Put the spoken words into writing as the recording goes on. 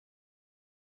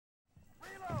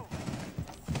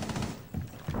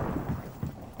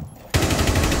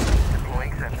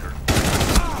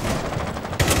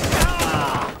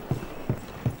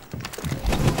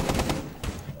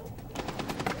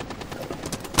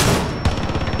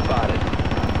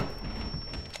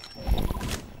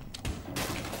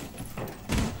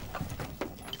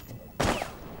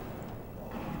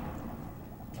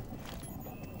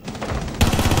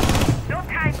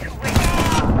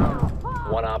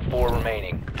Op 4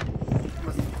 remaining.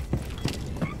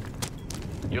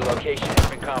 Your location has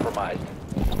been compromised.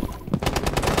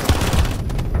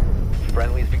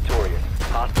 Friendly is victorious.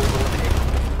 Hostiles eliminated.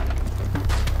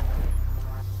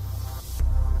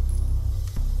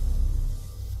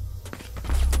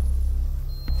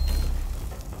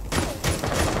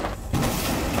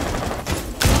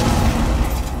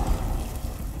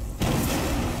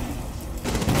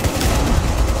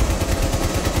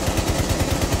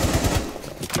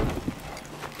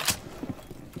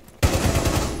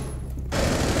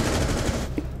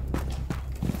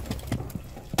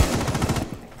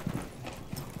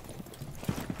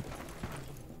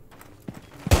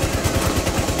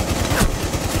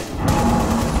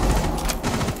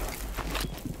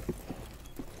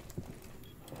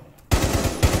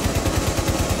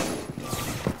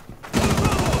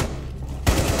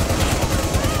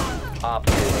 Op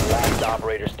 2, last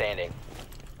operator standing.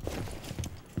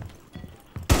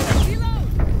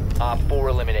 Op 4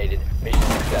 eliminated. Mission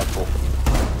successful.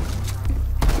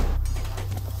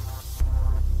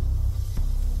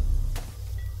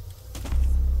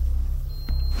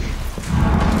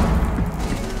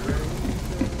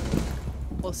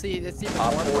 We'll see. Let's see.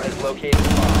 Op 4 has located the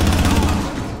bomb.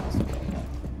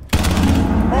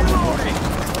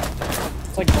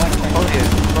 It's like black.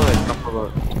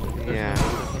 Yeah.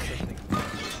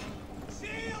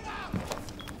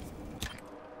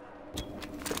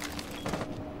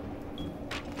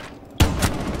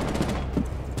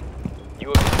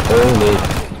 You have been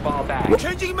fall back.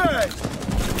 Changing mag!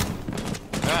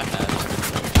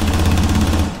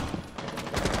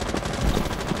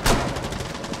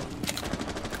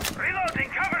 Reloading,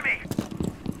 cover me!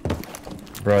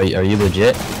 Bro, are you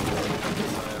legit?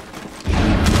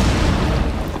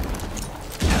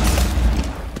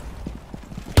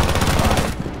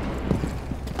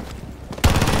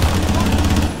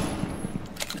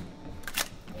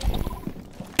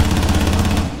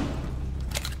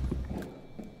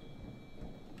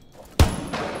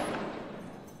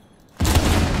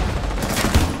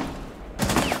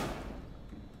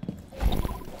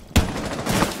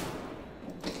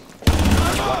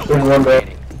 One back.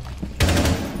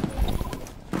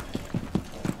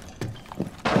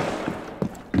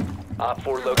 Op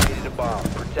 4 located a bomb.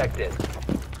 Protect it.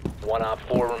 One Op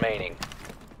 4 remaining.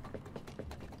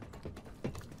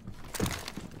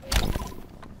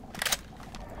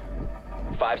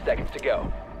 Five seconds to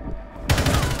go.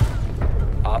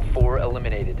 Op 4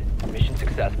 eliminated. Mission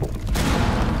successful.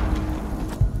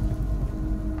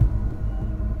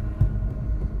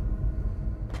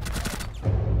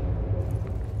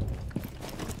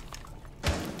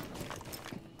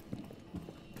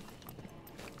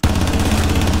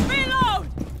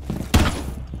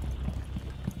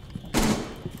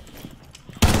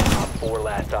 Op 4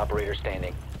 last operator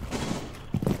standing.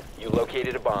 You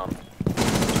located a bomb.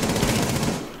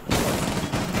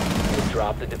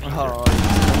 Drop the diffuser.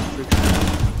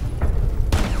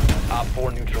 Op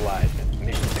 4 neutralized.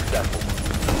 Mission successful.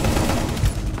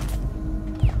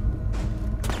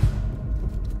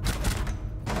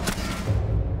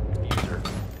 User.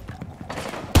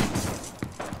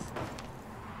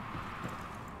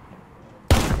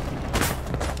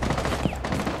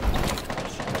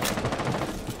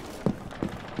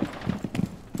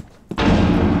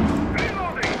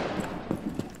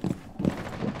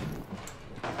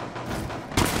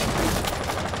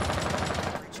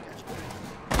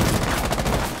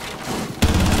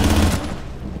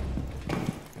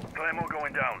 Claymore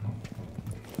going down.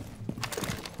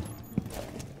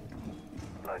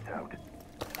 Lights out.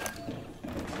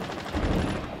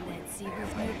 Let's see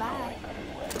who's nearby.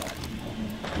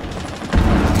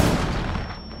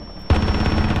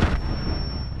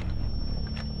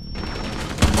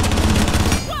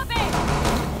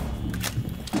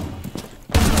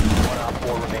 One Op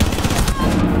 4 remaining.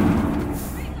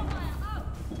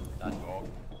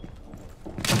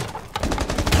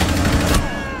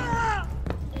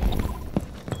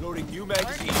 Loading new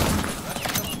magazine.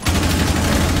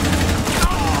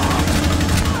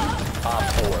 Op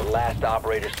 4 last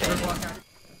operator standing.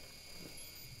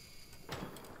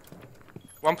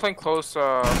 One playing close,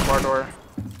 bar door.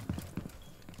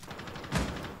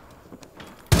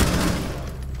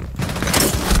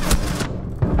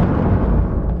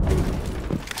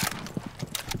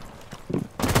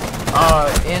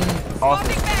 In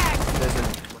office.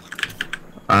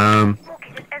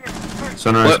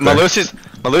 Sunrise.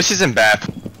 Malusi's in BAP.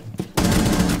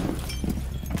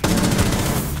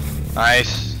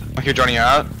 Nice. I'm here joining you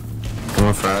out. I'm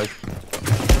on frag.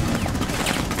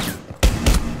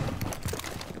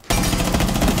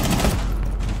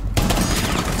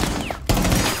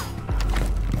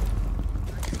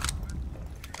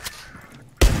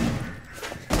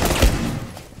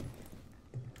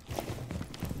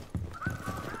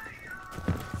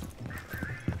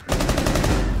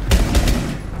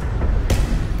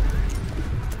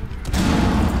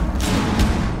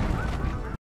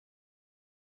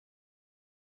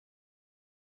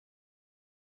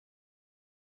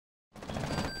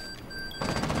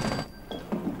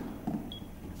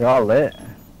 They're all lit.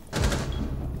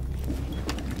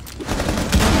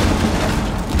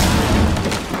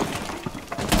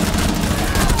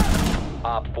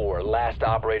 Op 4, last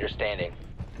operator standing.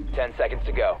 10 seconds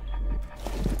to go.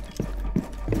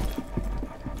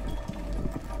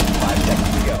 5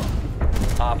 seconds to go.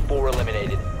 Op 4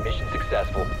 eliminated. Mission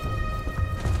successful.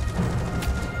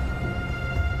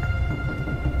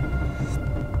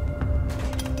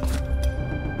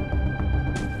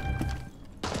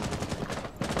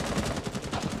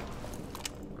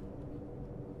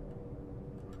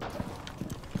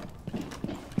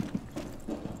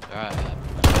 Alright.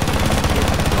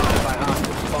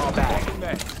 Fall back.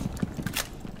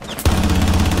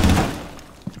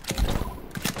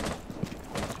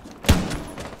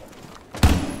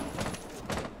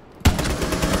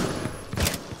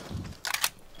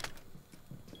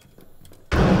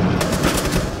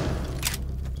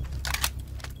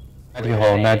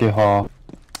 Matthew Hall.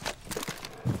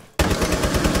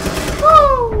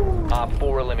 Op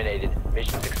 4 eliminated.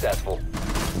 Mission successful.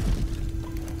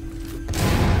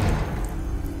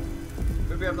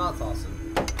 Maybe I'm not tossing.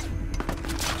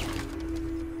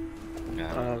 We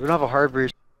don't have a hard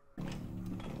breach.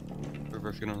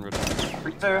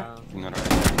 Freezer.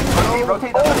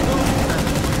 Rotate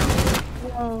that.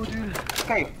 Oh, dude.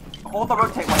 Okay, hold the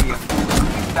rotate one of you.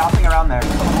 Keep bouncing around there.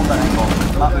 Just hold that angle.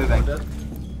 Not moving.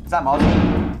 Is that Molly?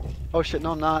 Oh shit,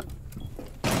 no I'm not.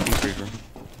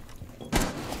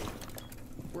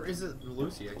 Where is it,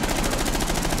 Lucy?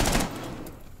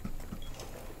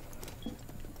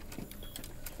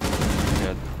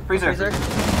 Freezer.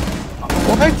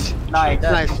 What? Nice.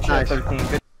 Nice. 13.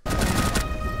 Good.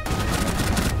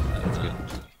 That's good.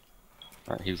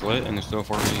 Alright, he's lit and there's still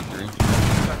 483.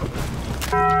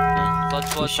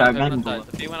 Sludge went outside.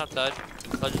 The B went outside.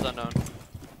 Sludge is unknown.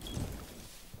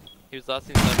 He was last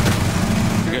seen Sludge.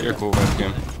 You got your cool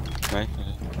webcam. Nice.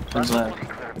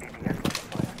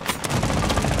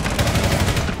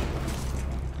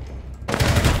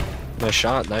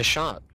 Nice shot.